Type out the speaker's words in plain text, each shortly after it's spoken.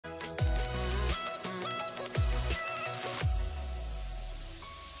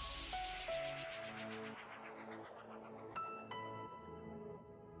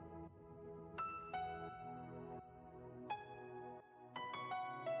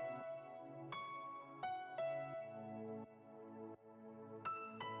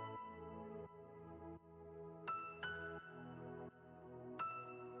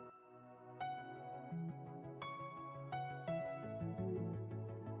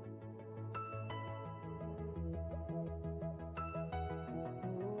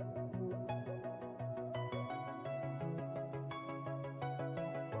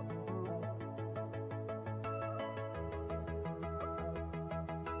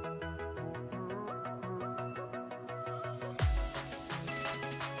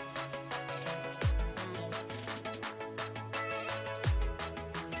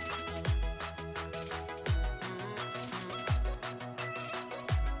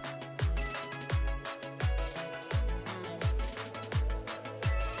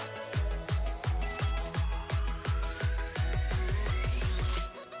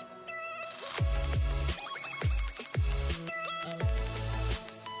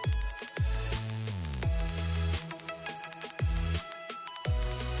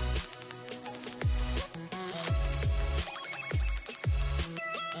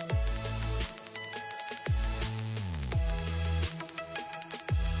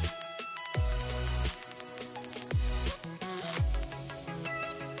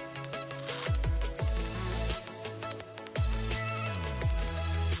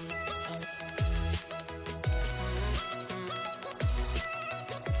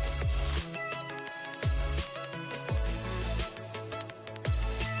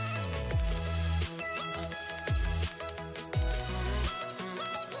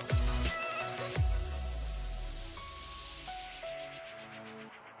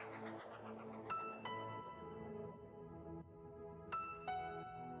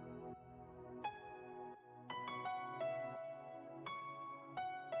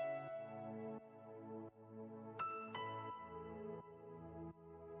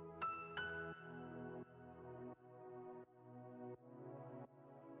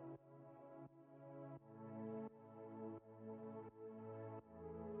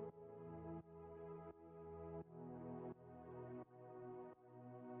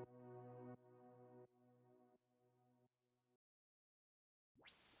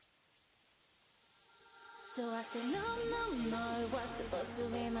So I said no, no, no, it was supposed to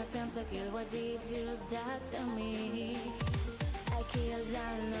be my pentakill. Why did you do that to me? I killed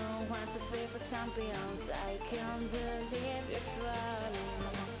down 1, 2, 3 for champions. I can't believe you're trolling.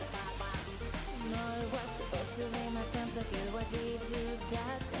 No, it was supposed to be my pentakill. Why did you do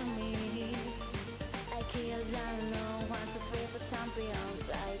that to me? I killed down 1, 2, 3 for champions.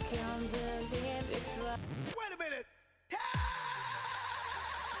 I can't believe you're trolling. Wait a minute!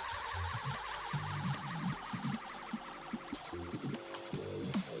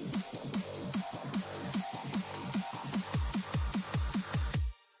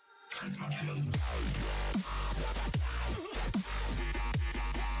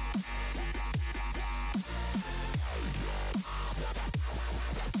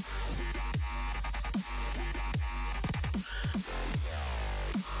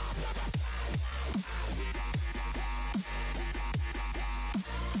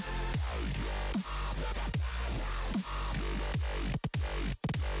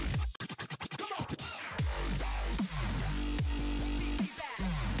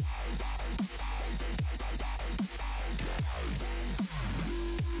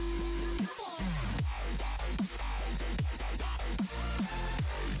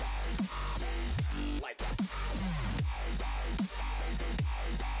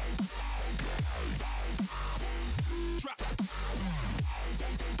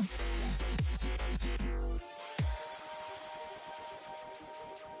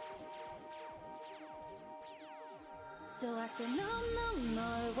 So I said no, no, no,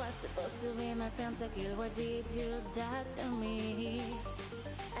 it was supposed to be my pentakill. Why did you do that to me?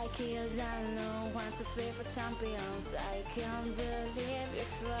 I killed down 1, 2, 3 for champions. I can't believe you're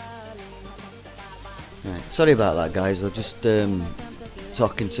trolling. Right, sorry about that, guys. I'm just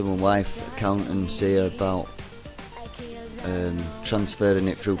talking to my wife, accountancy, about transferring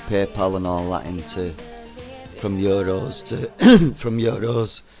it through PayPal and all that into from euros to from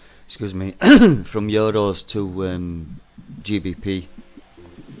euros. Excuse me, from euros to GBP.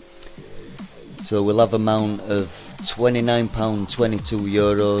 So we'll have amount of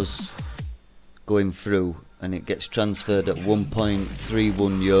 €29.22 going through, and it gets transferred at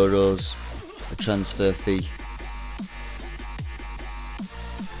 1.31 euros, a transfer fee.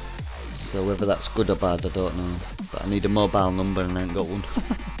 So whether that's good or bad, I don't know. But I need a mobile number and I ain't got one.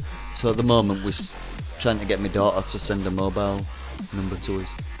 So at the moment we're trying to get my daughter to send a mobile number to us.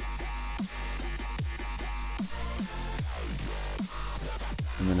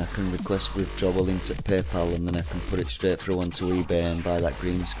 And then I can request withdrawal into PayPal, and then I can put it straight through onto eBay and buy that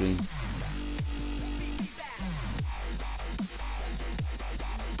green screen.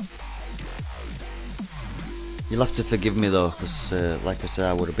 You'll have to forgive me though, because like I said,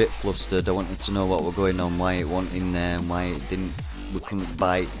 I was a bit flustered. I wanted to know what was going on, why it wasn't in there, and why it didn't. We couldn't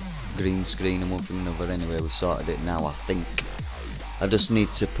buy green screen and one thing and another. Anyway, we sorted it now, I think. I just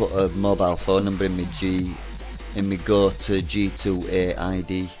need to put a mobile phone number in my go to G2A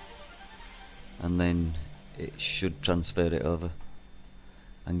ID, and then it should transfer it over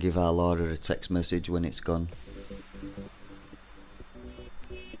and give our Laura a text message when it's gone.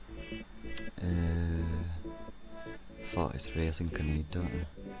 43 I think I need, don't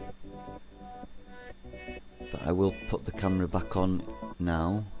I? But I will put the camera back on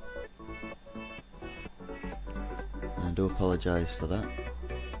now. I do apologise for that.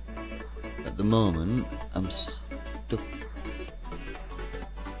 At the moment I'm stuck.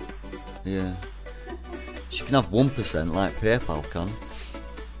 Yeah, she can have 1% like PayPal can.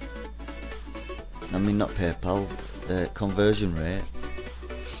 I mean, not PayPal, conversion rate.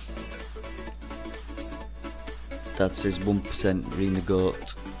 That says 1%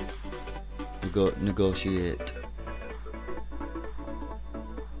 negotiate.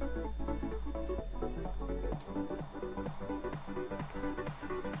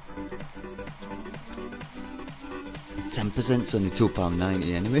 %'s only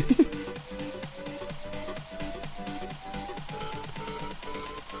 £2.90 anyway.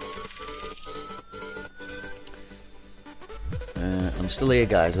 I'm still here,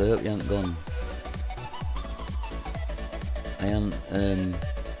 guys. I hope you haven't gone. I am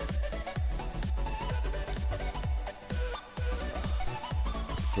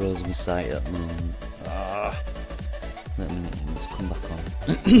froze my site at the moment. Wait a minute, let's come back on.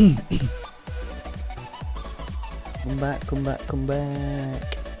 Come back, come back, come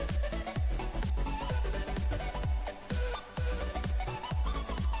back.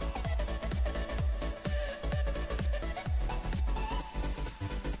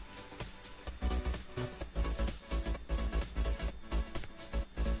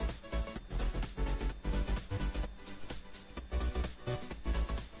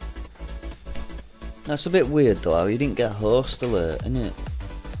 That's a bit weird though, how you didn't get a host alert, innit?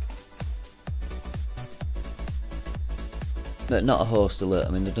 No, not a host alert,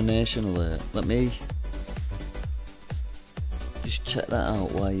 I mean the donation alert. Let me just check that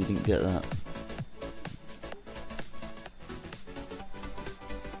out, why you didn't get that.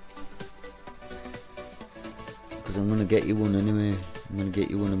 Because I'm gonna get you one anyway. I'm gonna get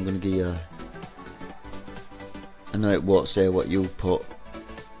you one, I'm gonna give you I know it won't say what you put.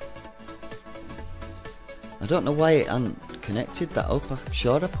 I don't know why it hasn't connected that up. I'm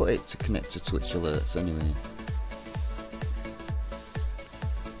sure I put it to connect to Twitch alerts anyway.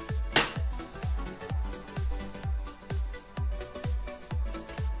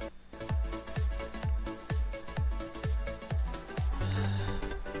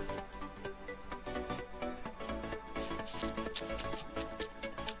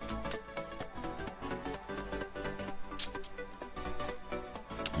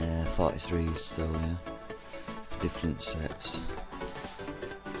 Yeah, 43 still, yeah. For different sets.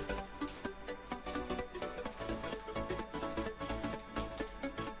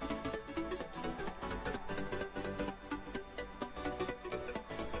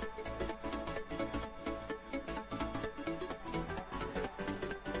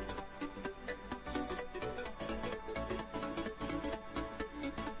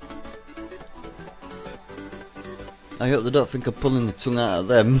 I hope they don't think I'm pulling the tongue out of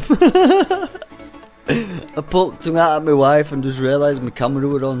them. I pulled the tongue out of my wife and just realised my camera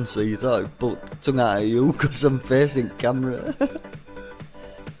was on, so you thought I pulled the tongue out of you because I'm facing camera.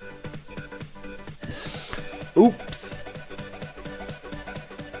 Oops.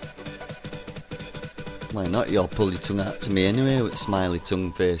 Why not? You'll pull your tongue out to me anyway with smiley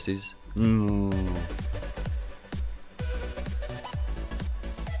tongue faces.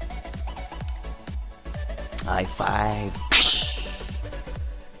 High five.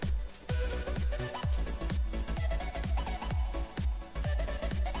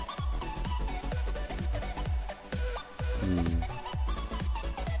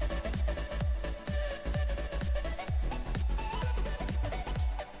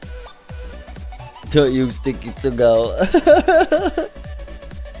 Don't you stick your tongue out.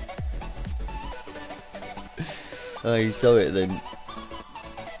 Oh, you saw it then.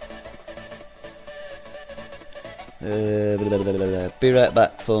 Be right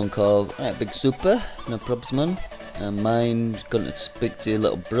back, phone call. Right, big super, no probs, man. And mine going to speak to your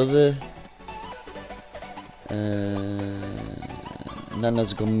little brother.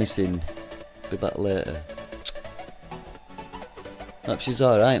 Nana's gone missing. Be back later. Hope she's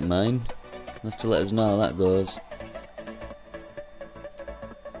alright, mine. You'll have to let us know how that goes.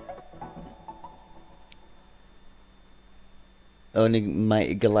 Only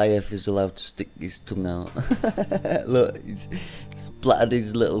mighty Goliath is allowed to stick his tongue out. Look, he's splattered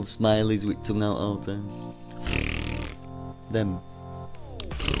his little smileys with tongue out all the time. Them.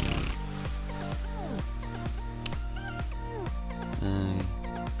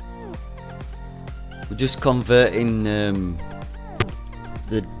 We're just converting the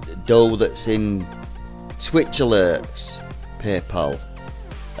dough that's in Twitch alerts, PayPal,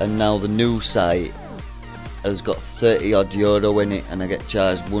 and now the new site has got 30 odd euro in it, and I get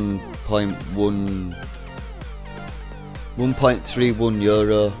charged 1.31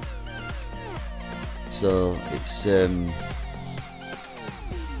 euro. So it's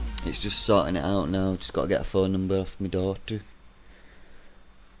just sorting it out now. Just got to get a phone number off my daughter,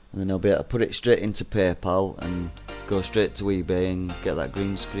 and then I'll be able to put it straight into PayPal and go straight to eBay and get that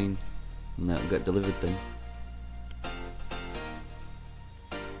green screen, and that'll get delivered then.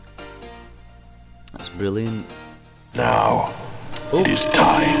 That's brilliant. Now it is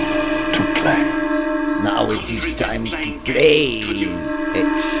time to play. Now it is time to play.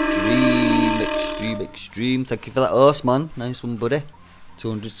 Extreme, extreme, extreme. Thank you for that horse, man. Nice one, buddy.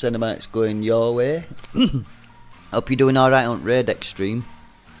 200 centimetres going your way. Hope you're doing alright on Raid Extreme.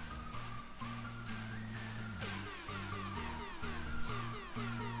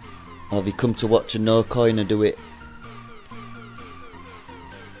 Or have you come to watch a no coiner do it?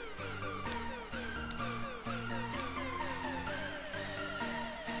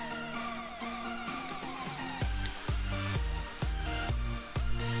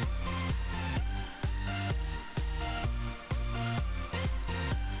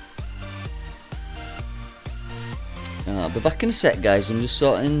 I'll be back in a sec, guys. I'm just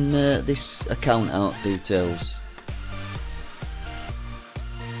sorting this account out details.